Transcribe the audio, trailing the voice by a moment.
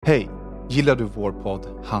Hej! Gillar du vår podd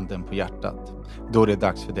Handen på hjärtat? Då är det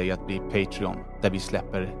dags för dig att bli Patreon, där vi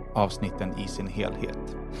släpper avsnitten i sin helhet.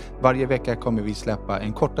 Varje vecka kommer vi släppa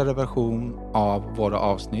en kortare version av våra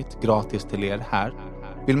avsnitt gratis till er här.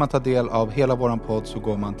 Vill man ta del av hela våran podd så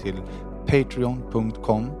går man till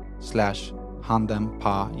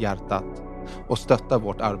patreon.com/handenpahjärtat och stöttar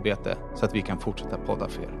vårt arbete så att vi kan fortsätta podda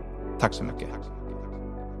för er. Tack så mycket!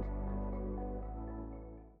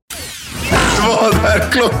 Vad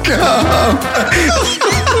är klockan?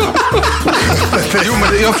 Jo,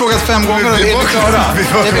 men jag har frågat 5 gånger och är vi klara? Vi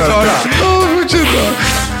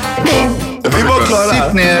var klara.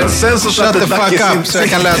 Sitt ner, sen så shut the fuck up så jag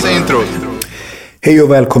kan läsa introt. Hej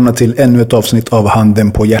och välkomna till ännu ett avsnitt av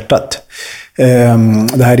Handen på hjärtat.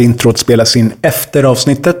 Det här introt spelas in efter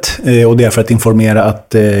avsnittet och det är för att informera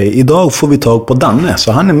att idag får vi tag på Danne,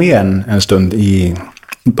 så han är med en stund i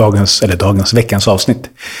veckans avsnitt.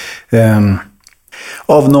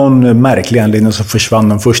 Av någon märklig anledning så försvann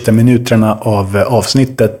de första minuterna av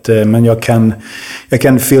avsnittet, men jag kan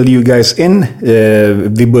fill you guys in.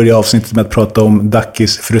 Vi börjar avsnittet med att prata om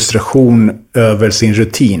Dackis frustration över sin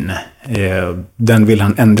rutin. Den vill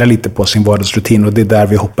han ändra lite på, sin vardagsrutin, och det är där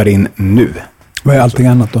vi hoppar in nu. Vad är allting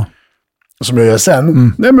annat då? Som jag gör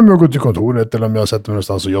sen? Nej, men om jag går till kontoret, eller om jag sätter mig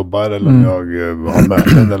någonstans och jobbar, eller om jag har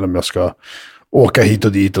möten, eller om jag ska åka hit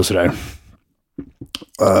och dit och sådär.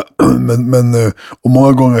 Men och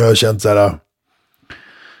många gånger har jag känt så här,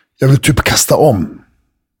 jag vill typ kasta om.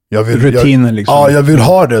 Rutinen liksom. Ja, jag vill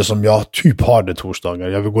ha det som jag typ har det torsdagar.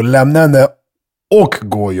 Jag vill gå och lämna henne och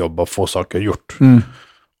gå och jobba och få saker gjort.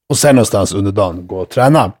 Och sen någonstans under dagen gå och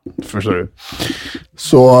träna. Förstår du?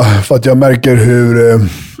 Så för att jag märker hur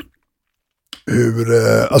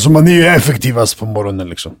alltså man är ju effektivast på morgonen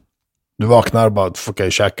liksom. Du vaknar bara,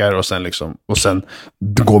 käkar och sen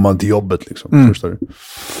går man till jobbet liksom. Förstår du?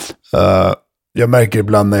 Jag märker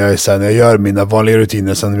ibland när jag gör mina vanliga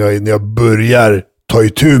rutiner, sen när jag börjar ta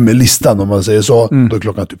itu med listan, om man säger så, då är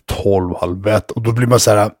klockan typ 12:30 och då blir man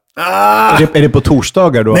så här. Är det på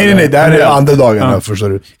torsdagar då? Nej, det här är andra dagarna, förstår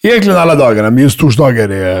du? Egentligen alla dagarna, men just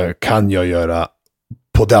torsdagar kan jag göra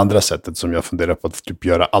på det andra sättet som jag funderar på att typ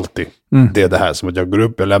göra alltid. Det är det här, som att jag går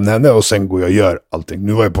upp, jag lämnar henne och sen går jag och gör allting.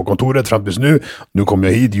 Nu var jag på kontoret fram tills nu kom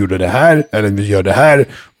jag hit, gjorde det här, eller vi gör det här,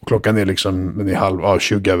 och klockan är liksom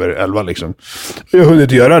 20:11 liksom. Jag har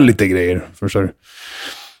hunnit göra lite grejer, förstår du?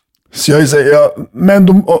 Så jag säger,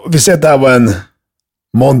 vi säger att det här var en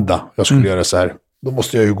måndag, jag skulle göra så här. Då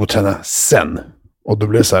måste jag ju gå och träna sen. Och då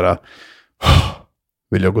blir det så här,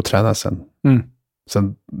 vill jag gå och träna sen?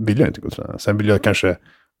 Sen vill jag inte gå och träna. Sen vill jag kanske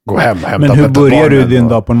gå hem och hämta. Men hur börjar du din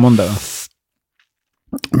dag på en måndag då?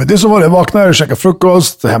 Men det är som var det. Jag vaknar, käkar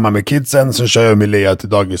frukost, hemma med kidsen. Sen kör jag med Lea till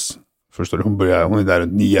dagis. Förstår du? Hon är där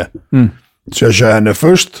runt 9. Så jag kör henne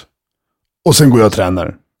först. Och sen går jag och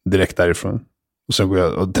tränar direkt därifrån. Och sen går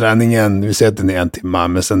jag, och träningen, vi säger att den är 1 timme,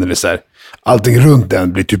 men sen är det så här, allting runt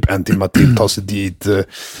den blir typ 1 timme till, ta sig dit,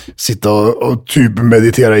 sitta och typ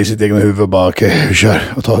meditera i sitt egna huvud, bara okej, kör,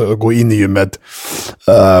 och gå in i gymmet.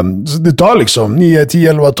 Så det tar liksom 9, 10,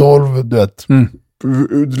 11, 12, du vet.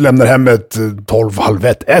 Du lämnar hemmet 12, halv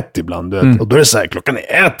 1 ibland, du vet. Och då är det så här, klockan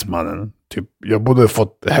är 1, mannen. Typ, jag borde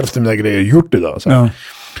fått hälften av mina grejer gjort idag. Så. Ja.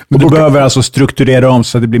 Men du behöver alltså strukturera om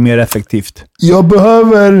så att det blir mer effektivt. Jag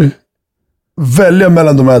behöver välja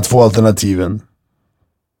mellan de här 2 alternativen.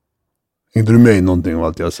 Hängde du med i någonting av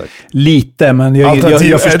allt jag har sagt? Lite, men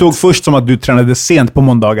jag förstod först som att du tränade sent på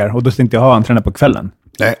måndagar. Och då tänkte jag, han tränar på kvällen.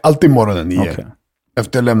 Nej, alltid morgonen 9. Okay.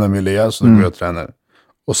 Efter jag lämnar med Lea så går jag och tränar.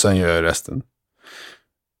 Och sen gör jag resten.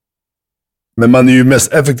 Men man är ju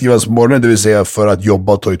mest effektivast på morgonen, det vill säga för att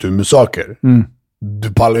jobba och ta itu med saker.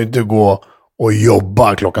 Du pallar ju inte gå och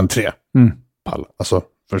jobba klockan 3. Alltså,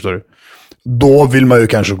 förstår du? Då vill man ju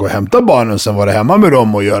kanske gå och hämta barnen och sen vara hemma med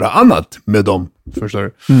dem och göra annat med dem. Förstår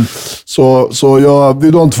du? Så jag,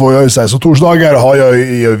 vid de 2, jag är så här, så torsdagar har jag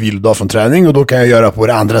vilodag från träning och då kan jag göra på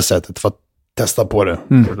det andra sättet för att testa på det.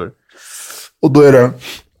 Förstår du?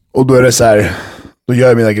 Och då är det så här, då gör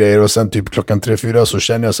jag mina grejer och sen typ klockan 3-4 så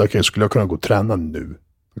känner jag så okej, skulle jag kunna gå och träna nu?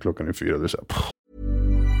 Klockan är 4, det är så här.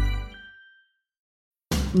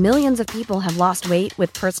 Millions of people have lost weight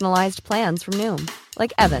with personalized plans from Noom.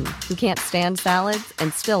 Like Evan, who can't stand salads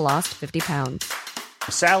and still lost 50 pounds.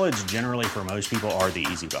 Salads generally for most people are the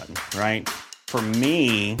easy button, right? For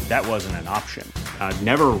me, that wasn't an option. I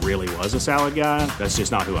never really was a salad guy. That's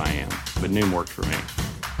just not who I am. But Noom worked for me.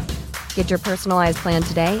 Get your personalized plan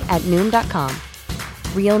today at Noom.com.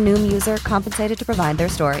 Real Noom user compensated to provide their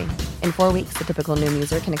story. In 4 weeks, the typical Noom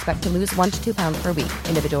user can expect to lose 1 to 2 pounds per week.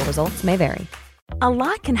 Individual results may vary. A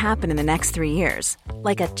lot can happen in the next 3 years.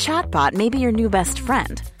 Like a chatbot may be your new best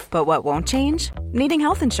friend. But what won't change? Needing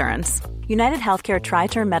health insurance. United Healthcare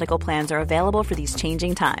Tri-Term Medical Plans are available for these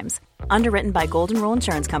changing times. Underwritten by Golden Rule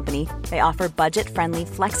Insurance Company, they offer budget-friendly,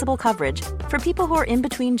 flexible coverage for people who are in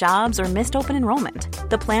between jobs or missed open enrollment.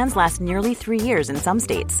 The plans last nearly 3 years in some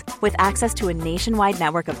states, with access to a nationwide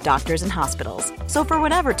network of doctors and hospitals. So for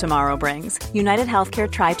whatever tomorrow brings, United Healthcare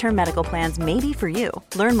Tri-Term Medical Plans may be for you.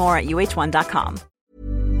 Learn more at uh1.com.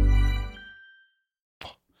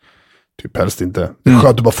 Typ helst inte. Det är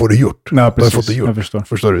skönt att bara få det gjort. Ja, precis. Fått det gjort. Jag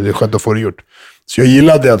förstår du? Det är skönt att få det gjort. Så jag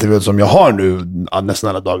gillar det alltid som jag har nu nästan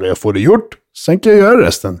alla dagar. Jag får det gjort, sen kan jag göra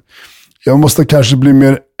resten. Jag måste kanske bli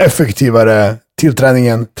mer effektivare till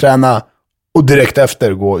träningen, träna och direkt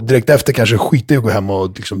efter kanske skita i att gå hem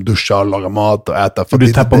och liksom duscha och laga mat och äta. För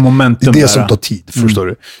du tappar momentum. Det är det som tar tid, förstår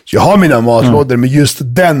du? Så jag har mina matlådor, men just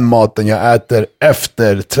den maten jag äter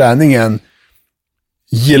efter träningen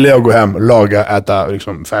gillar jag att gå hem, laga, äta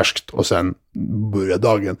liksom färskt och sen börja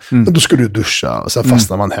dagen. Men då ska du duscha och sen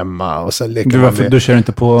fastnar man hemma och sen leker man med... Du kör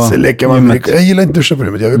inte på... Sen leker man med... Jag gillar inte duscha på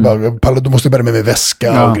rummet. Jag vill bara... Då måste jag bära med mig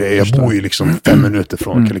väska och grejer. Jag bor ju liksom 5 minuter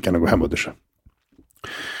från. Kan lika gärna gå hem och duscha.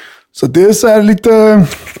 Så det är så här lite...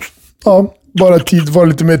 Ja, bara vara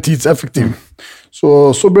lite mer tidseffektiv.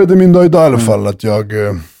 Så började min dag idag i alla fall. Att jag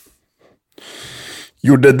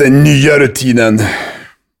gjorde den nya rutinen.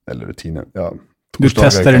 Eller rutinen, ja. Du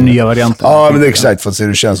testar den nya varianten. Ja, men det är exakt för att se hur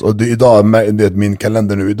det känns. Och idag, min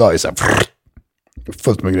kalender nu idag är så här,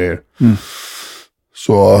 fullt med grejer.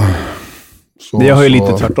 Så jag har ju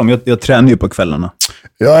lite tvärtom. Jag tränar ju på kvällarna.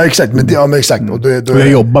 Ja, exakt. Men exakt. Och jag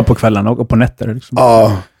jobbar på kvällarna och på nätter. Liksom.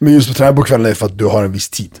 Ja, men just att träna på kvällarna är för att du har en viss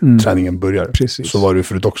tid. Träningen börjar. Precis. Så var det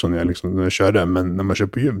förut också när jag körde. Men när man kör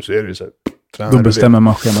på gym så är det ju så här. Då bestämmer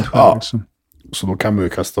man schemat själv. Ja. Liksom. Så då kan man ju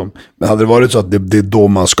kasta om. Men hade det varit så att det är då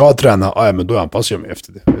man ska träna, men då anpassar jag mig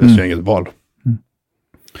efter det. Jag har inget val.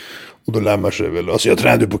 Och då lär man sig väl. Alltså jag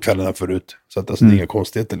tränade ju på kvällarna förut. Så att alltså, det är inga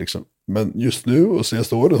konstigheter liksom. Men just nu och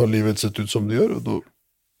senaste året har livet sett ut som det gör. Och då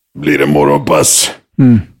blir det morgonpass.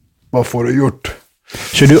 Vad får du gjort?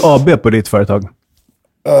 Kör du AB på ditt företag?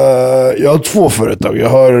 Jag har 2 företag. Jag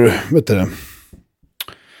har,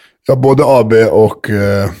 jag har både AB och...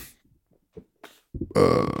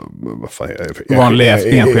 vad fan är det? Vanlig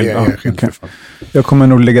enskild. Okay. Jag kommer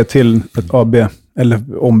nog lägga till ett AB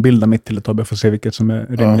eller ombilda mitt till ett AB för att se vilket som är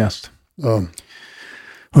rimligast. Ja.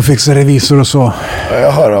 Och fixa revisor och så. Ja,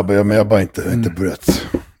 jag har AB, men jag har bara inte börjat.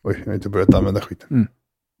 Jag har inte börjat använda skiten.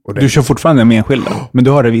 Och du kör fortfarande med enskilda, men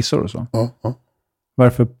du har revisor och så. Ja.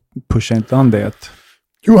 Varför pushar inte han det?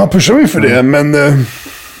 Jo, han pushar mig för det, men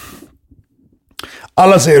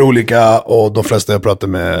alla säger olika och de flesta jag pratar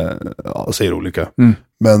med säger olika.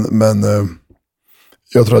 Men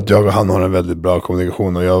jag tror att jag och han har en väldigt bra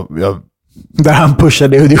kommunikation och jag... Där han pushar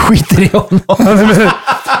det och du skiter i honom.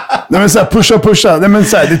 Nej, men så här, pusha. Nej, men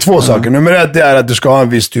så här, det är 2 saker. Nummer 1 är att du ska ha en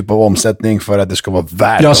viss typ av omsättning för att det ska vara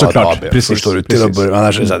värt att ha ett AB. Precis, förstår du? Till att börja,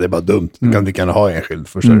 annars är det så här, det är bara dumt. Du kan inte ha enskild,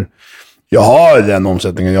 förstår du? Jag har den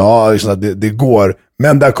omsättningen, jag har liksom att det går.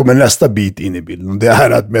 Men där kommer nästa bit in i bilden. Det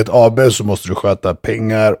är att med ett AB så måste du sköta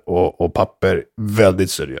pengar och papper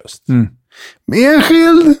väldigt seriöst. Med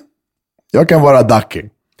enskild, jag kan vara ducking.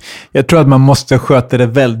 Jag tror att man måste sköta det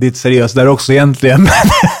väldigt seriöst där också egentligen.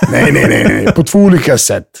 Nej. På 2 olika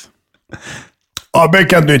sätt. AB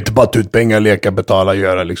kan du inte bara ta ut pengar, leka, betala,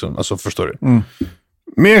 göra liksom. Alltså, förstår du?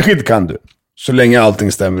 Med enskild kan du. Så länge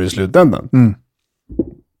allting stämmer i slutändan.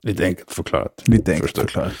 Lite enkelt förklarat.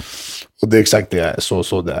 Och det är exakt det är.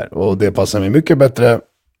 Så det är. Och det passar mig mycket bättre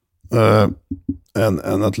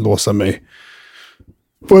än att låsa mig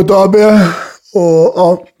på ett AB. Och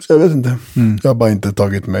ja, så jag vet inte. Jag har bara inte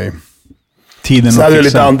tagit mig tiden. Så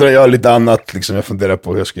jag har lite annat. Liksom, jag funderar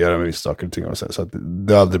på hur jag ska göra med vissa saker och ting. Och så att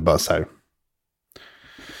det är aldrig bara så här.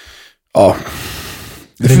 Ja.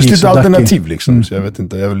 Det finns lite alternativ liksom. Så jag vet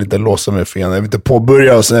inte. Jag vill inte låsa mig för ena. Jag vill inte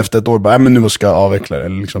påbörja och sen efter ett år bara, men nu ska jag avveckla det.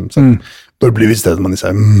 Eller liksom, så då har det blivit istället att man är så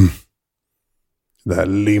här, det här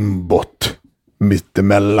limbot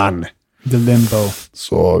mittemellan. The limbo.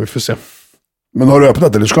 Så vi får se. Men har du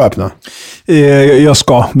öppnat eller ska öppna? Jag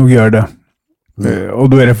ska nog göra det. Och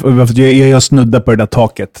då är det, jag snuddar på det där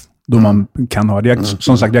taket då man kan ha det.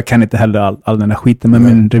 Som sagt, jag kan inte heller all den här skiten, men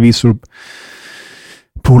min revisor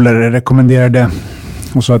polare rekommenderar det.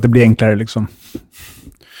 Och så att det blir enklare liksom.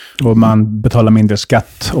 Och man betalar mindre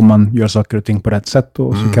skatt om man gör saker och ting på rätt sätt.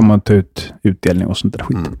 Och så kan man ta ut utdelning och sånt där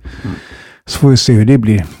skit. Så får vi se hur det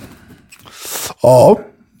blir. Ja,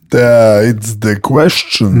 it's the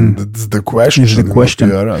question. It's the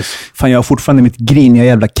question. Fan, jag har fortfarande mitt griniga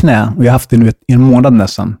jävla knä. Och jag har haft det nu i en månad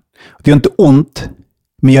nästan. Det gör inte ont,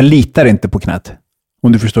 men jag litar inte på knät.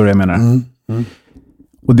 Om du förstår vad jag menar.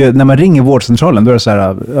 Och när man ringer vårdcentralen, då är det så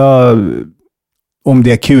här, om det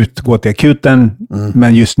är akut, gå till akuten.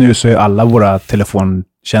 Men just nu så är alla våra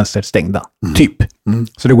telefontjänster stängda. Typ.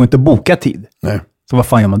 Så det går inte att boka tid. Nej. Så vad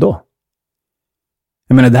fan gör man då?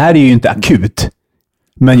 Jag menar, det här är ju inte akut.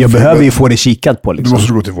 Men jag behöver ju få det kikat på. Liksom. Du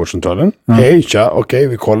måste gå till vårdcentralen. Hej, tja, okej,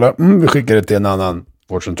 vi kollar. Vi skickar det till en annan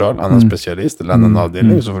vårdcentral, annan specialist eller annan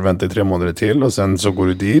avdelning. Så får du vänta i 3 månader till. Och sen så går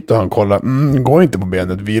du dit och han kollar. Går inte på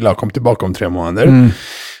benet, vila, kom tillbaka om 3 månader.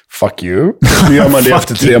 Fuck you. Nu gör man det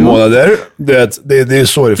efter 3 månader. Det är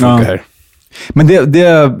så det funkar här. Men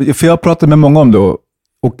för jag har pratat med många om det.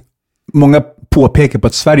 Och många påpekar på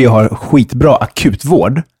att Sverige har skitbra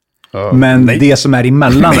akutvård. Men det som är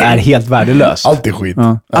emellan är helt värdelöst. Allt är skit.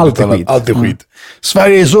 Allt är skit.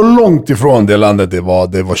 Sverige är så långt ifrån det landet det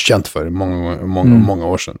var känt för många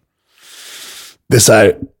år sedan. Det är så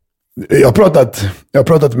här, jag har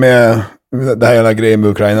pratat med det här hela grejen med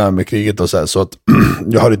Ukraina, med kriget och så här, så att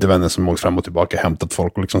jag har lite vänner som åkt fram och tillbaka, hämtat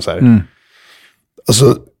folk och liksom så här.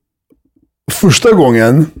 Alltså, första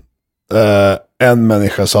gången en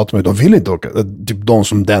människa sa till mig, de vill inte åka, typ de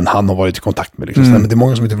som han har varit i kontakt med. Liksom. Men det är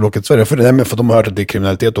många som inte vill åka till Sverige. För de har hört att det är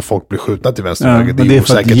kriminalitet och folk blir skjutna till vänster. Men det är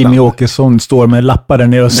för att Jimmy Åkesson står med lappar där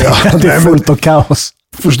nere och säger att det är fullt och kaos.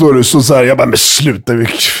 Förstår du? Så här, jag bara, men sluta,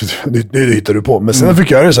 det hittar du på. Men sen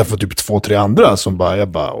fick jag göra det så här för typ 2-3 andra som bara,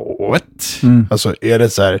 what? Alltså är det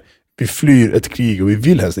så här, vi flyr ett krig och vi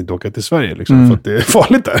vill helst inte åka till Sverige liksom, för att det är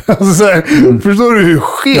farligt där. Alltså, så här, förstår du hur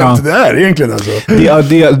skevt det är egentligen? Alltså? Det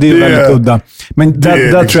är väldigt udda. Men där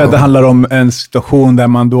liksom, tror jag att det handlar om en situation där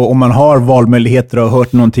man då, om man har valmöjligheter och har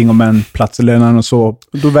hört någonting om en plats eller en annan, så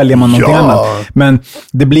då väljer man någonting annat. Men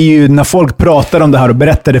det blir ju, när folk pratar om det här och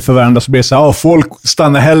berättar det för varandra, så blir det så här, folk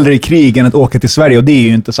stannar hellre i krig än att åka till Sverige, och det är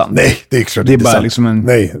ju inte sant. Nej, det är klart det är inte bara sant. Liksom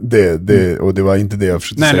Nej, och det var inte det jag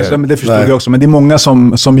försökte säga. Nej, men det förstod jag också. Men det är många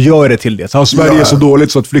som gör det till det. Så Sverige är så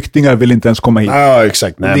dåligt så att flyktingar vill inte ens komma hit. Ja,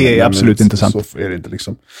 exakt. Nej, det är absolut inte sant. Så är det inte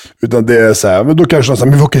liksom. Utan det är så här, men då kanske de säger,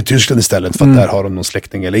 men vi åker till Tyskland istället för att där har de någon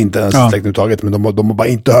släkting, eller inte ens släkting taget, men de har bara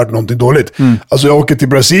inte hört någonting dåligt. Alltså jag åker till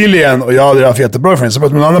Brasilien och jag hade haft jättebra för en, så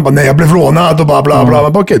att någon annan bara, nej jag blev rånad och bla bla bla.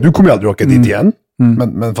 Men okej, du kommer ju aldrig åka dit igen.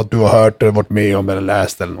 Men för att du har hört eller varit med om eller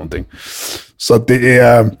läst eller någonting. Så att det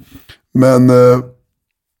är, men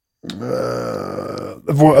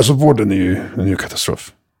alltså vården är ju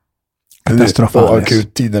katastrof.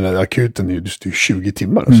 Akuten är ju 20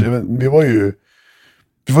 timmar. Alltså, vi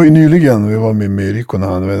var ju nyligen, vi var med Rico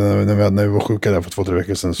när vi var sjuka där för 2-3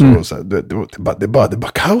 veckor sedan. Så det är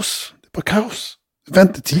bara kaos. Det är bara kaos.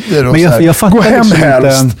 Väntetider och men jag gå hem liksom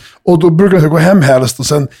helst. Och då brukar jag gå hem helst och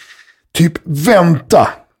sen typ vänta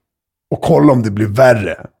och kolla om det blir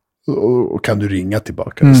värre. Och kan du ringa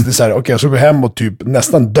tillbaka. Så det är så här, okej, jag ska gå hem och typ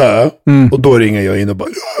nästan dö. Och då ringer jag in och bara,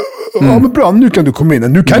 ja men bra, nu kan du komma in.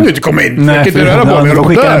 Nu kan du inte komma in. Nej, jag kan inte röra på mig. De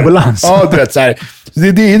skickar ambulans. Ja, du vet så här.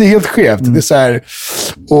 Det är helt skevt. Det är så här,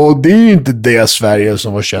 och det är ju inte det Sverige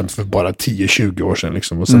som var känt för bara 10-20 år sedan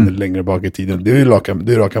liksom. Och sen längre bak i tiden. Det är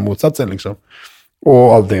ju raka motsatsen liksom.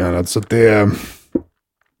 Och allting annat. Så det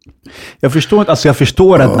Jag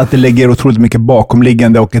förstår att det lägger otroligt mycket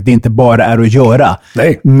bakomliggande och att det inte bara är att göra.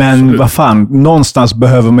 Nej, men absolut. vad fan, någonstans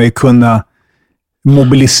behöver man ju kunna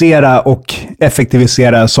mobilisera och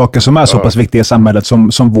effektivisera saker som är så pass viktiga i samhället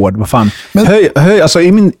som vård. Vad fan. Men alltså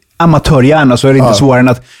i min amatörhjärna så är det inte svårare än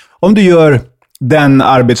att om du gör den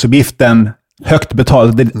arbetsuppgiften högt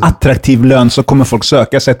betalt, det är en attraktiv lön, så kommer folk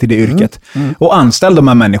söka sig till det yrket. Och anställ de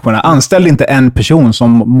här människorna. Anställ inte en person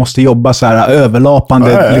som måste jobba så här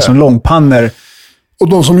överlapande, liksom långpannor. Och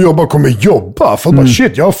de som jobbar kommer jobba. För bara,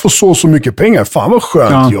 shit, jag får så mycket pengar. Fan vad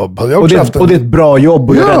skönt jobb. Och det är ett bra jobb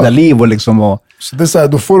och rädda liv och liksom. Så det är så här,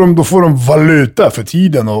 då får de valuta för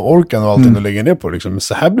tiden och orken och allting att lägga ner på. Liksom. Men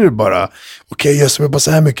så här blir det bara, okej, jag ska bara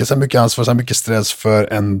så här mycket ansvar, så här mycket stress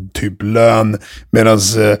för en typ lön. Medan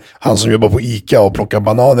han som jobbar på Ica och plockar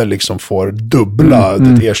bananer liksom får dubbla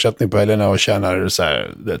ersättning på helgerna och tjänar så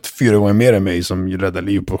här, 4 gånger mer än mig som räddar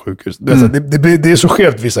liv på sjukhus. Det är så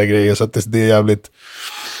skevt vissa grejer så att det är jävligt.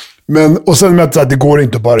 Men, och sen med att det går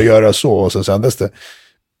inte bara att göra så och så sändes det.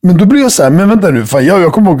 Men då blir jag så här, men vänta nu, fan,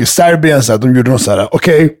 jag kommer ihåg i Serbien så här, de gjorde något så här,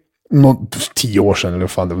 okej, 10 år sedan eller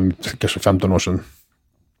fan, det var kanske 15 år sedan.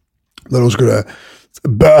 Där de skulle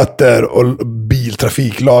böter och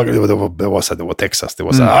biltrafiklag, det var Texas, det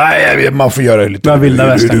var så här, man får göra lite hur du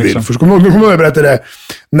vill. Liksom. Först kommer jag berätta det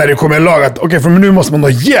när det kommer en lag att okej, för nu måste man ha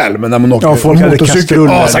hjälm när man åker folk motorcykel,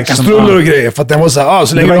 kastruller och grejer, för att den var så här,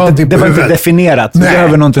 så länge det var inte definierat. Det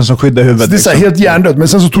behöver någonting som skyddar huvudet. Så det är så här, helt hjärndött, men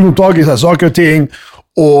sen så tog de tag i så här saker och ting.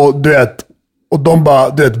 Och du vet, och de bara,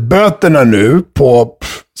 du vet, böterna nu på,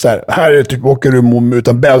 så här är det typ, åker du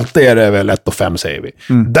utan bälte är det väl 1 500 säger vi.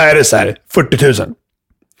 Där är det så här, 40 000.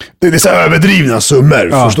 Det är så här överdrivna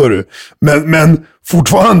summor, förstår du? Men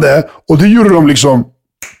fortfarande, och det gjorde de liksom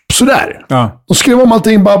sådär. Ja. De skrev om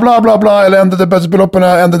allting, bara bla bla bla, eller ändrade bötesbeloppen,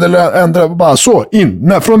 ändrade bara så,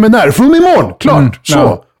 in. Från och med imorgon, klart.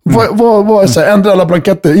 Så. Vad är så här, ändra alla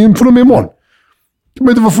blanketter, in från och med imorgon. Jag vet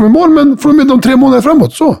inte vad från imorgon, men från och med de 3 månader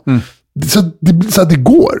framåt, så. Så att det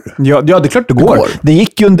går. Ja, det är klart det går. Det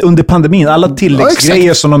gick ju under pandemin. Alla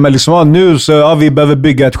tilläggsgrejer som de liksom, nu så vi behöver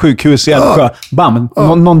bygga ett sjukhus i Älvsjö. Bam,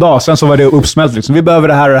 någon dag. Sen så var det uppsmält liksom. Vi behöver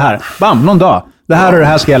det här och det här. Bam, någon dag. Det här och det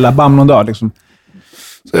här ska gälla. Bam, någon dag liksom.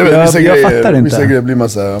 Så jag fattar inte. Vissa grejer blir man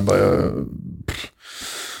så här,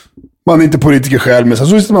 man är inte politiker själv, men så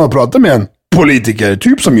sitter man och pratar med en politiker,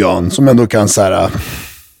 typ som Jan, som ändå kan så här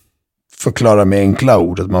förklara med enkla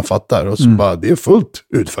ord att man fattar. Och så bara, det är fullt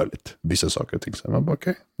utförligt. Vissa saker och ting. Så man bara,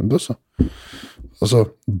 okej, men då så. Alltså,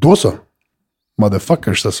 då så.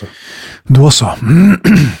 Motherfuckers alltså. Då så.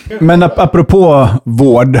 Men apropå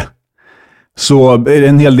vård, så är det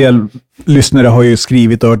en hel del lyssnare har ju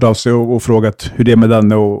skrivit och hört av sig och frågat hur det är med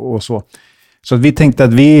Danne och så. Så att vi tänkte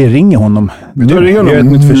att vi ringer honom nu. Vi gör ett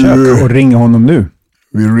nytt försök och ringer honom nu.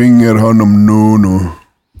 Vi ringer honom nu.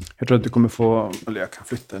 Jag tror att du kommer få... Eller jag kan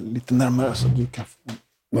flytta lite närmare så att du kan få...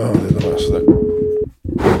 Ja, det var sådär.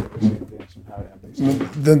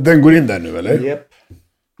 Den går in där nu, eller? Yep.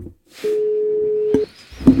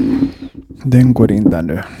 Den går in där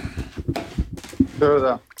nu.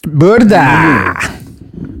 Burda!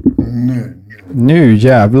 Nu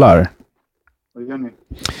jävlar. Vad gör ni?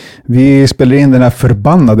 Vi spelar in den här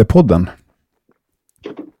förbannade podden.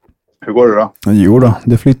 Hur går det då? Jo då,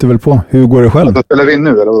 det flyter väl på. Hur går det själv? Du spelar in nu,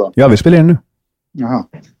 eller vadå? Ja, vi spelar in nu. Jaha.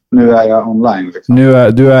 Nu är jag online liksom.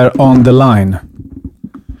 Du är on the line.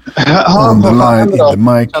 On the line, in the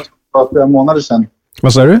mic. Det var flera månader sedan.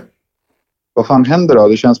 Vad sa du? Vad fan händer då?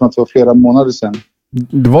 Det känns som att det var flera månader sedan.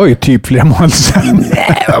 Det var ju typ flera månader sedan.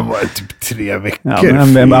 Nej, det var typ 3 veckor. Ja,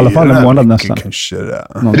 men i alla fall en månad nästan.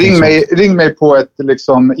 Ring mig på ett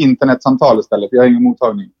liksom internetsamtal istället. Jag har ingen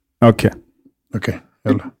mottagning. Okej.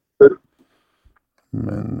 Jävlar.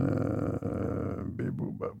 Men...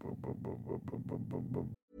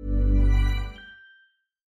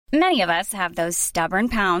 Many of us have those stubborn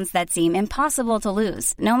pounds that seem impossible to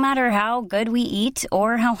lose, no matter how good we eat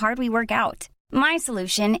or how hard we work out. My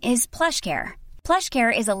solution is PlushCare.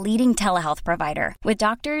 PlushCare is a leading telehealth provider with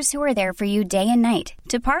doctors who are there for you day and night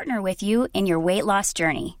to partner with you in your weight loss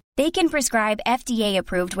journey. They can prescribe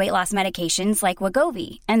FDA-approved weight loss medications like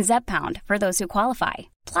Wegovy and Zepbound for those who qualify.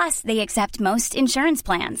 Plus, they accept most insurance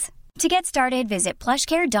plans. To get started, visit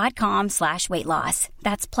plushcare.com/weightloss.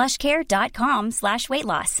 That's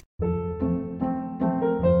plushcare.com/weightloss.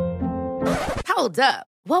 Hold up.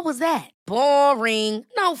 What was that? Boring.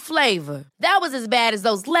 No flavor. That was as bad as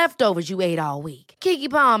those leftovers you ate all week. Keke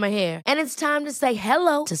Palmer here. And it's time to say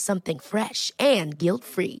hello to something fresh and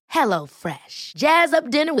guilt-free. Hello Fresh. Jazz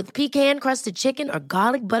up dinner with pecan-crusted chicken or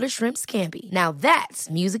garlic butter shrimp scampi. Now that's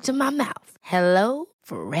music to my mouth. Hello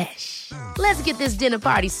Fresh. Let's get this dinner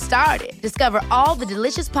party started. Discover all the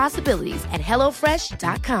delicious possibilities at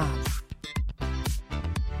hellofresh.com.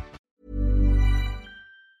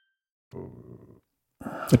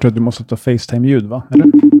 Jag tror att du måste ta FaceTime-ljud, va? Eller?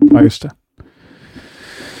 Ja, just det.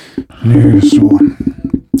 Nu så.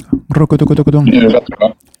 Rokotokotokotom. Nu är det bättre,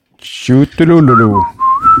 va? Tjutulululu.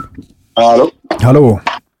 Hallå? Hallå.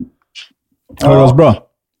 Hör du oss bra?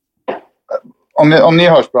 Om ni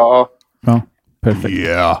hörs bra, ja. Ja, perfekt.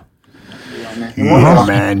 Yeah.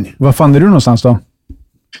 Man. Vad fan är du någonstans då?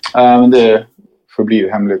 Men det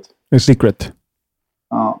förblir hemligt. Det är secret.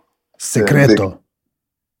 Ja. Secreto.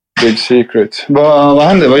 Big secret. Vad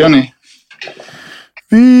händer? Vad gör ni?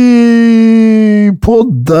 Vi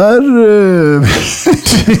poddar.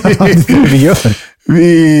 Vi gör.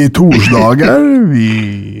 Vi torsdagar.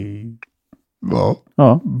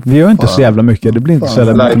 Ja, vi gör inte så jävla mycket. Det blir inte så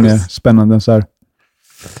jävla mycket mer spännande än så här.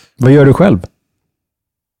 Vad gör du själv?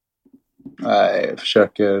 Nej, jag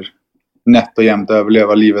försöker nätt och jämnt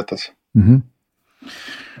överleva livet. Alltså. Mm-hmm.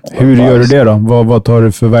 Hur gör du det då? Vad tar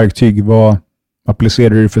du för verktyg? Vad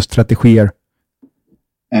applicerar du för strategier?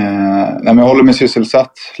 Jag håller mig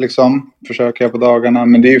sysselsatt liksom. Försöker jag på dagarna.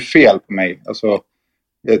 Men det är ju fel på mig. Alltså,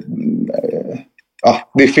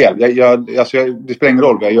 det är fel. Det spelar ingen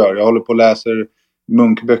roll vad jag gör. Jag håller på och läser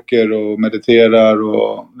munkböcker och mediterar.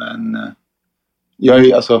 Men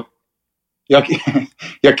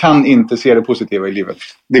jag kan inte se det positiva i livet.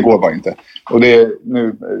 Det går bara inte. Och det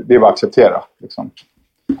är bara att acceptera. Liksom.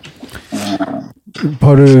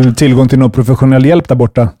 Har du tillgång till någon professionell hjälp där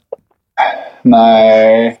borta?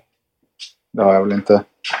 Nej, det har jag väl inte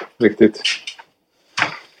riktigt.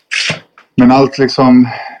 Men allt liksom...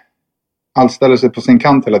 allt ställer sig på sin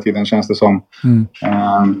kant hela tiden, känns det som.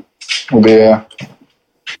 Och det...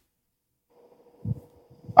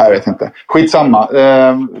 Jag vet inte. Skitsamma. Det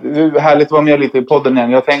är härligt att vara med lite i podden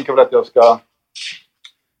igen. Jag tänker väl att jag ska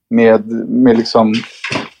med liksom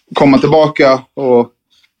komma tillbaka och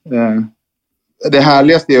det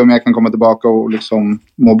härligaste är om jag kan komma tillbaka och liksom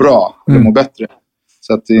må bra eller må bättre.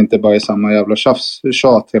 Så att det inte bara är samma jävla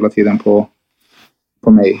tjat hela tiden på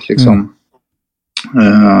mig liksom.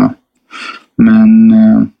 Men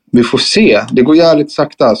vi får se. Det går jävligt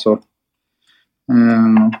sakta alltså.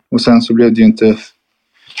 Och sen så blev det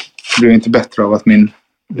ju inte bättre av att min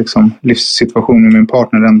liksom, livssituation med min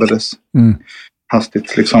partner ändrades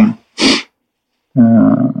hastigt liksom.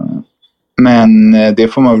 Men det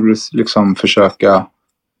får man väl liksom försöka.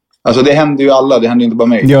 Alltså det händer ju alla, det händer inte bara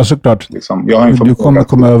mig. Ja, såklart. Liksom. Du kommer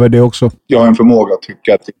komma över det också. Jag har en förmåga att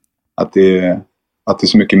tycka att det är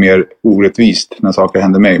så mycket mer orättvist när saker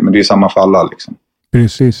händer mig. Men det är samma för alla liksom.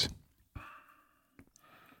 Precis.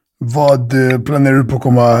 Vad planerar du på att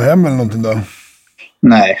komma hem eller någonting då?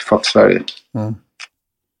 Nej, fuck Sverige.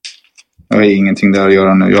 Jag har ingenting där att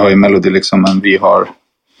göra nu. Jag har ju Melody liksom, men vi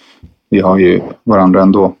har ju varandra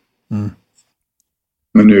ändå.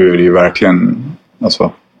 Men nu är det ju verkligen,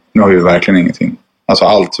 alltså, nu har vi ju verkligen ingenting. Alltså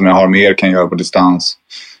allt som jag har med er kan jag göra på distans.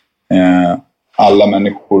 Alla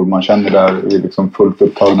människor man känner där är liksom fullt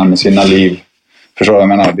upptagna med sina liv. Förstår vad jag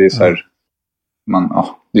menar? Det är så här,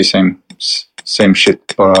 det är same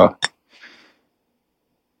shit bara.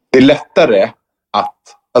 Det är lättare att,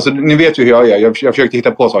 alltså ni vet ju hur jag är. Jag försöker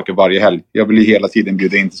hitta på saker varje helg. Jag vill hela tiden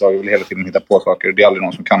bjuda in till saker. Jag vill hela tiden hitta på saker. Det är aldrig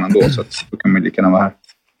någon som kan ändå. Så att då kan man lika gärna vara här.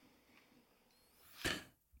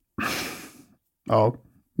 Ja,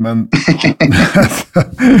 men...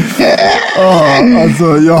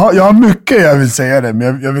 alltså, jag har mycket jag vill säga det.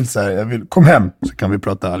 Men jag vill säga, kom hem så kan vi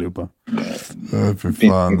prata allihopa. För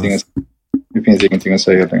fan. Det finns ingenting att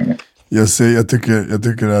säga längre. Jag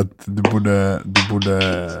tycker att du borde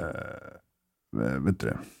vet du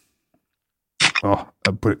det? Ja,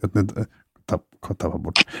 jag tappar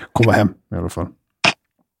bort. Komma hem i alla fall.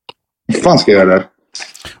 Vad fan ska jag göra där?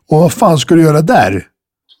 Och vad fan ska du göra där?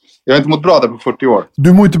 Jag har inte mått bra där på 40 år.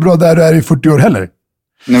 Du mår inte bra där du är i 40 år heller. Nej,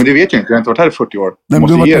 men det vet jag inte. Jag har inte varit här i 40 år. Nej, men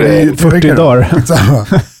du har varit här i 40 dagar.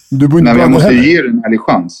 Du bor inte bra. Jag måste ge dig en ärlig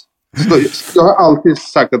chans. Jag har alltid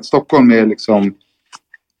sagt att Stockholm är liksom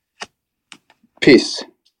piss.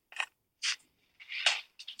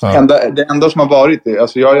 Ja. Det enda som har varit det,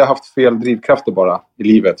 alltså jag har haft fel drivkrafter bara i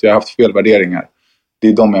livet. Jag har haft fel värderingar. Det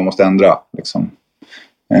är de jag måste ändra liksom.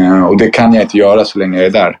 Och det kan jag inte göra så länge jag är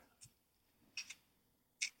där.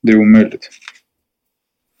 Det är omöjligt.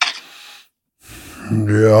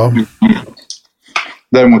 Ja.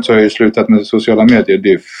 Däremot så har jag ju slutat med sociala medier.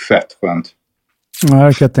 Det är fett skönt. Ja,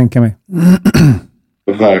 det kan jag tänka mig.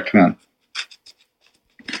 Verkligen.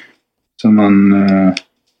 Så man...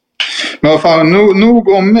 Men vad fan, nog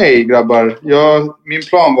om mig, grabbar. Min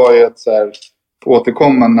plan var ju att så här,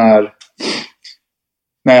 återkomma när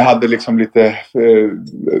jag hade liksom lite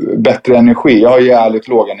bättre energi. Jag har jävligt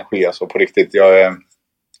låg energi alltså, på riktigt.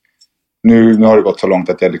 Nu har det gått så långt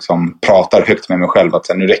att jag liksom pratar högt med mig själv att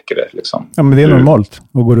nu räcker det liksom. Ja, men det är normalt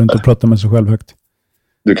att gå runt och prata med sig själv högt.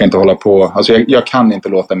 Du kan inte hålla på, alltså jag kan inte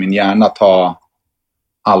låta min hjärna ta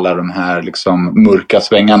alla de här liksom mörka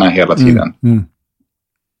svängarna hela tiden.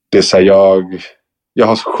 Det är så här, jag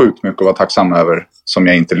har så sjukt mycket att vara tacksam över som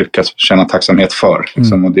jag inte lyckas känna tacksamhet för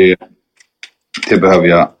liksom, och det behöver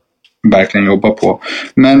jag verkligen jobba på.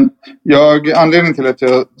 Men anledningen till att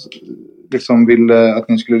jag liksom ville att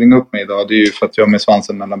ni skulle ringa upp mig idag, det är ju för att jag med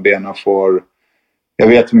svansen mellan benen jag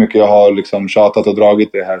vet hur mycket jag har liksom tjatat och dragit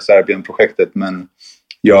det här Serbien-projektet, men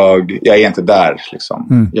jag är inte där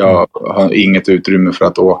liksom. Jag har inget utrymme för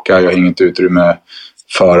att åka, jag har inget utrymme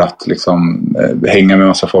för att liksom hänga med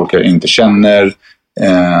massa folk jag inte känner.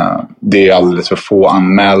 Det är alldeles för få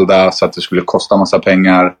anmälda så att det skulle kosta massa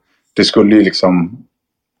pengar. Det skulle ju liksom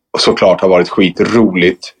såklart ha varit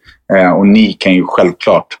skitroligt. Och ni kan ju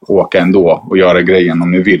självklart åka ändå och göra grejen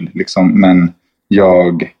om ni vill. Liksom. Men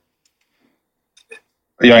jag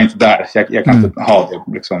är inte där. Jag kan inte ha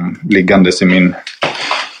det liksom, liggandes i min...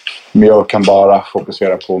 Men jag kan bara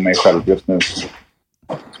fokusera på mig själv just nu.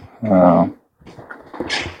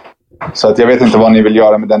 Så att jag vet inte vad ni vill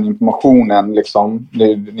göra med den informationen. Liksom.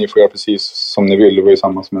 Ni får göra precis som ni vill. Det var ju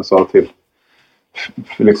samma som jag sa till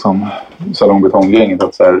liksom, salongbetong-gänget.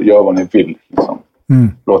 Att så här, gör vad ni vill. Liksom.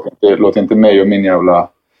 Låt inte mig och min jävla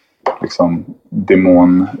liksom,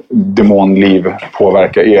 demonliv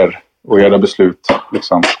påverka er och era beslut.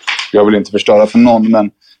 Liksom. Jag vill inte förstöra för någon,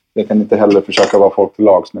 men jag kan inte heller försöka vara folk till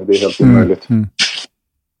lags nu. Det är helt omöjligt.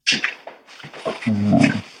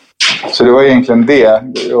 Så det var egentligen det.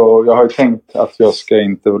 Och jag har ju tänkt att jag ska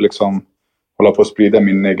inte liksom hålla på att sprida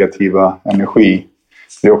min negativa energi.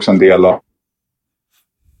 Det är också en del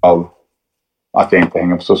av att jag inte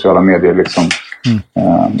hänger på sociala medier. Liksom.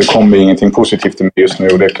 Det kommer ingenting positivt till mig just nu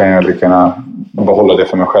och det kan jag lika behålla det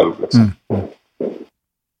för mig själv. Liksom.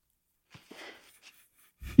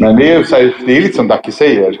 Men det är, så här, det är lite som Ducky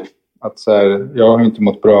säger. Att så här, jag har inte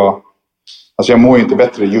mått bra. Alltså jag mår ju inte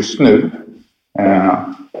bättre just nu.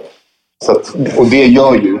 Så att, och det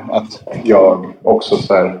gör ju att jag också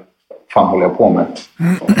så här, fan håller jag på med.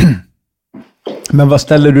 Men vad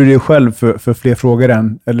ställer du dig själv för fler frågor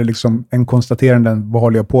än? Eller liksom en konstaterande än, vad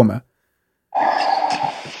håller jag på med?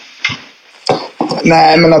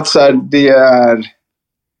 Nej, men att så här, det är...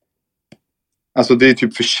 Alltså det är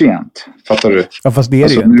typ för sent. Fattar du? Ja, fast det är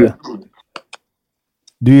alltså, det ju inte.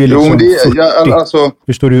 Du är liksom jo, det är, 40. Alltså...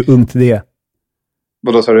 Förstår du hur ungt det är?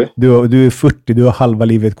 Vadå sa du? Du är 40, du har halva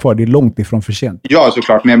livet kvar. Det är långt ifrån för sent. Ja,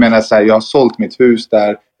 såklart. Men jag menar så här, jag har sålt mitt hus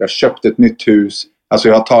där. Jag har köpt ett nytt hus. Alltså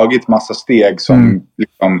jag har tagit massa steg som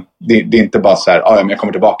liksom, det är inte bara så här, men jag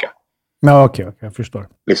kommer tillbaka. Ja, okej, jag förstår.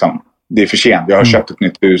 Liksom, det är för sent. Jag har köpt ett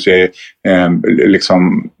nytt hus. Jag är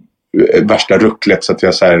liksom värsta rucklet så att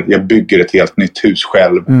jag bygger ett helt nytt hus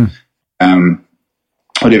själv.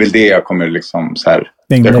 Och det är väl det jag kommer liksom så här.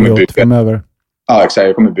 Jag kommer bygga framöver. Ja, exakt.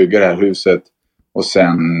 Jag kommer bygga det här huset och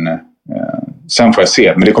sen får jag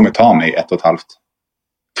se. Men det kommer ta mig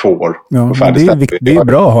 1,5-2 år. Ja, det är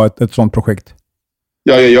bra att ha ett sånt projekt.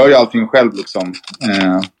 Ja, jag gör ju allting själv liksom.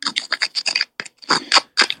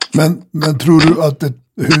 Men tror du att ett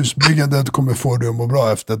husbyggandet kommer få dig att må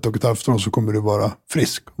bra efter 1,5 år, så kommer du vara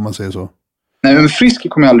frisk, om man säger så? Nej, men frisk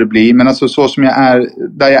kommer jag aldrig bli. Men alltså så som jag är,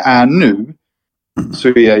 där jag är nu, så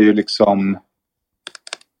är jag ju liksom...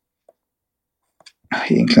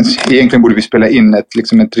 Egentligen borde vi spela in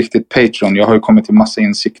ett riktigt Patreon. Jag har ju kommit till massa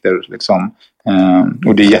insikter liksom.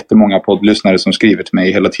 Och det är jättemånga poddlyssnare som skriver till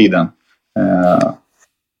mig hela tiden.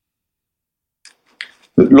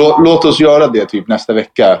 Låt oss göra det typ nästa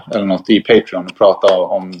vecka eller något i Patreon och prata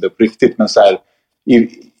om det på riktigt. Men så här,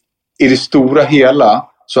 i det stora hela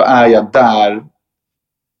så är jag där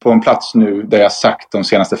på en plats nu där jag sagt de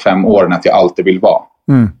senaste 5 åren att jag alltid vill vara.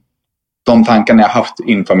 De tankarna jag haft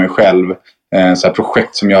inför mig själv, så här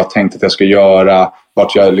projekt som jag har tänkt att jag ska göra,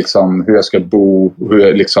 vart jag liksom, hur jag ska bo, hur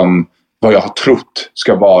jag liksom, vad jag har trott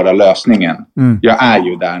ska vara lösningen. Jag är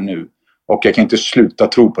ju där nu och jag kan inte sluta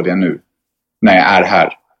tro på det nu när jag är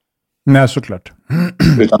här. Nej, såklart.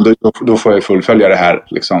 Utan då får jag fullfölja det här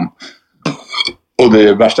liksom. Och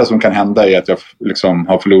det värsta som kan hända är att jag liksom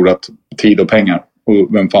har förlorat tid och pengar.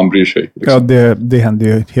 Och vem fan bryr sig? Liksom. Ja, det händer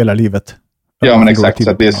ju hela livet. Ja, men exakt.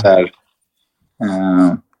 Så det är så här...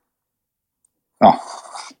 ja.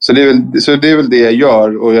 Så det är väl det jag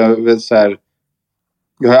gör. Och jag vill så här...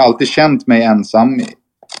 Jag har alltid känt mig ensam.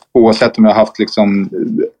 Oavsett om jag har haft liksom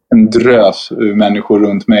en drös människor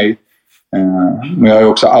runt mig. Men jag har ju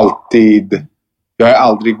också alltid... Jag har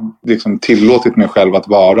aldrig liksom tillåtit mig själv att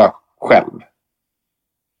vara själv.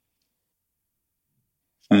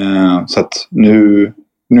 Så att nu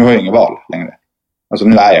har jag ingen val längre. Alltså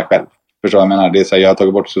nu är jag själv. Förstår jag menar? Det är så här, jag har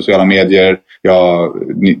tagit bort sociala medier.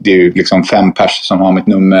 Det är ju liksom 5 pers som har mitt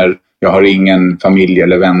nummer. Jag har ingen familj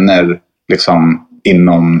eller vänner liksom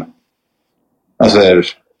inom... Alltså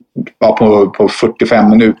på 45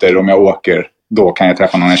 minuter om jag åker, då kan jag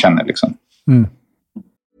träffa någon jag känner liksom.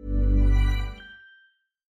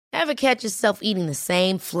 Ever catch yourself eating the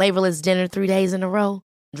same flavorless dinner 3 days in a row?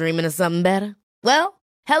 Dreaming of something better? Well,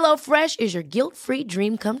 HelloFresh is your guilt-free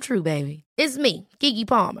dream come true, baby. It's me, Keke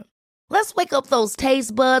Palmer. Let's wake up those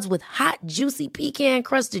taste buds with hot, juicy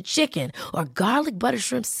pecan-crusted chicken or garlic butter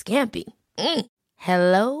shrimp scampi.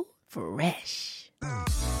 Hello Fresh.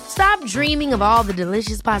 Stop dreaming of all the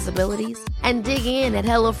delicious possibilities and dig in at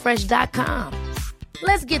HelloFresh.com.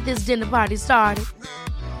 Let's get this dinner party started.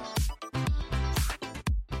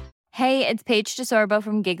 Hey, it's Paige DeSorbo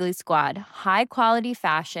from Giggly Squad. High quality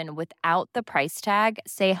fashion without the price tag.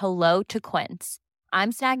 Say hello to Quince.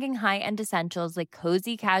 I'm snagging high-end essentials like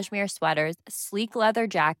cozy cashmere sweaters, sleek leather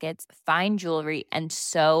jackets, fine jewelry, and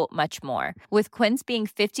so much more. With Quince being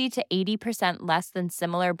 50 to 80% less than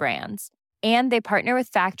similar brands. And they partner with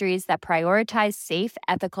factories that prioritize safe,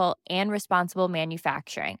 ethical, and responsible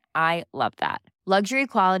manufacturing. I love that. Luxury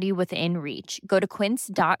quality within reach. Go to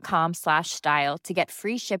quince.com/style to get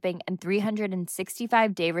free shipping and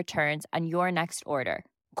 365-day returns on your next order.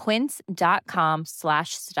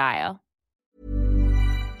 Quince.com/style.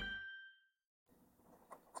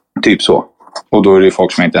 Typ så. Och då är det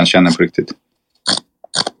folk som jag inte ens känner på riktigt.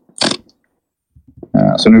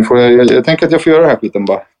 Så nu får jag tänker att jag får göra det här skiten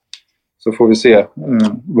bara. Så får vi se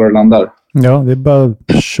var det landar. Ja, det är bara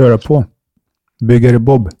att köra på. Bygga det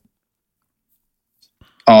Bob.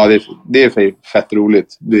 Ja, det är fett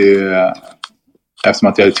roligt. Det är, eftersom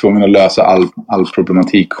att jag är tvungen att lösa all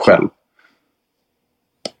problematik själv.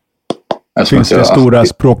 Finns det stora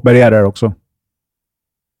språkbarriärer också?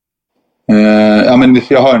 Ja, men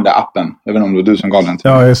jag har den där appen. Jag vet inte om det var du som gav den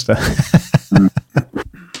till mig. Ja, just det.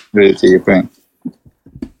 Det är 10 poäng.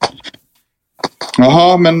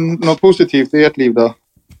 Jaha, men något positivt i ert liv då?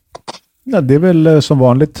 Ja, det är väl som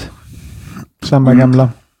vanligt. Samma gamla.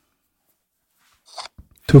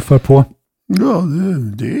 Tuffar på. Ja,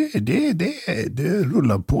 det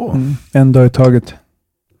rullar på. En dag i taget.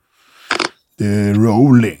 Det är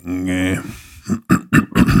rolling.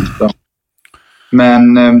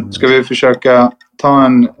 Men ska vi försöka ta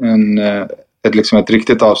ett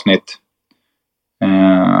riktigt avsnitt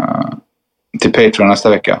till Patreon nästa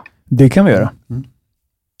vecka? Det kan vi göra.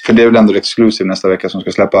 För det är väl ändå exklusivt nästa vecka som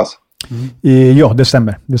ska släppas? Ja, det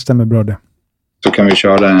stämmer. Det stämmer bra det. Så kan vi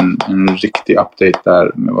köra en riktig update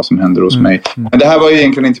där med vad som händer hos mig. Men det här var ju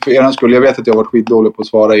egentligen inte för er skull. Jag vet att jag har varit skitdålig på att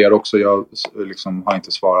svara er också. Jag har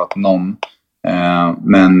inte svarat någon.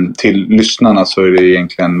 Men till lyssnarna så är det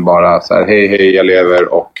egentligen bara så här: hej, jag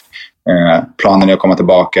lever och planen är att komma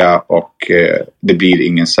tillbaka och det blir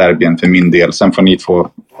ingen Serbien för min del. Sen får ni två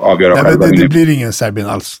avgöra själva. Det blir ingen Serbien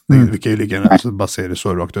alls. Vi kan ju lika gärna bara säga det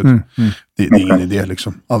så rakt ut. Det är ingen idé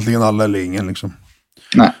liksom. Antingen alla eller ingen liksom.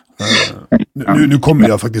 Nej. Nu kommer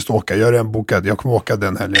jag faktiskt åka. Jag är redan bokad. Jag kommer åka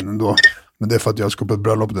den helgen ändå. Men det är för att jag ska på ett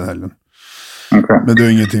bröllop den helgen. Okay. Men det är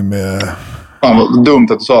ingenting med... Fan vad dumt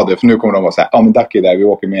att du sa det. För nu kommer de vara så här: men Ducky där, vi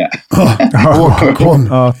åker med. Kom.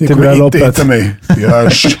 Ja, Ni till kommer bröllopet. inte hitta mig. Vi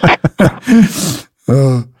hörs.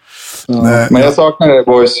 Men jag saknar er,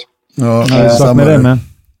 boys. Ja, Jag saknar det med.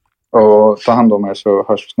 Och ta hand om er så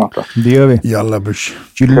hörs vi snart då. Det gör vi. Jalla bush.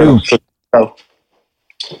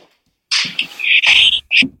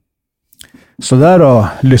 Så där då,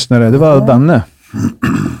 lyssnare. Det var Danne.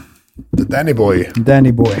 The Danny Boy.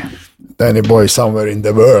 Danny Boy somewhere in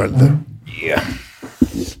the world.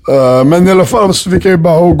 Men i alla fall så vi kan ju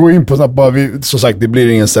bara gå in på snabbt. Som sagt, det blir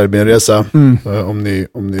ingen Serbienresa. Om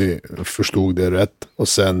ni förstod det rätt. Och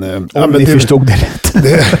sen... förstod det rätt.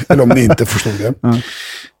 Eller om ni inte förstod det.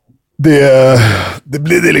 Det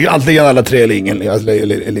blir antingen alla tre eller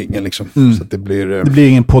ingen liksom. Så att det blir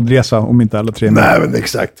ingen poddresa om inte alla tre. Nej, men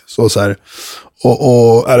exakt. Så här.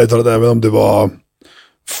 Och ärligt talat, även om det var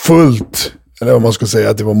fullt, eller vad man ska säga,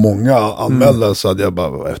 att det var många anmälda, så hade jag bara,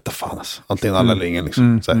 vad fan alltså. Antingen alla eller ingen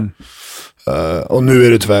liksom. Så och nu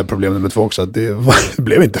är det tyvärr problem nummer 2 också, att det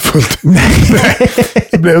blev inte fullt.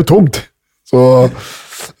 Det blev tomt. Så...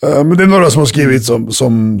 men det är några som har skrivit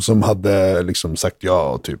som hade liksom sagt ja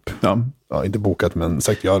och typ, ja, inte bokat men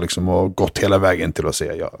sagt ja liksom och gått hela vägen till att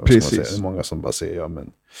säga ja. Precis. Det är många som bara säger ja, men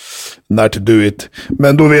när to do it.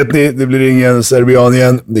 Men då vet ni, det blir ingen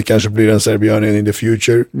Serbianien. Det kanske blir en Serbianien in the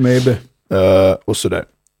future. Maybe. Och sådär.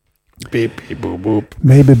 Beep, beep, boop, boop.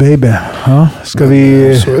 Maybe baby. Ja, ska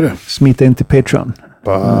vi smita in till Patreon?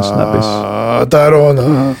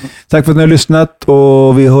 Patarona. Tack för att ni har lyssnat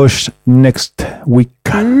och vi hörs next week.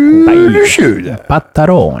 Bye.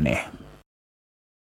 Patarone.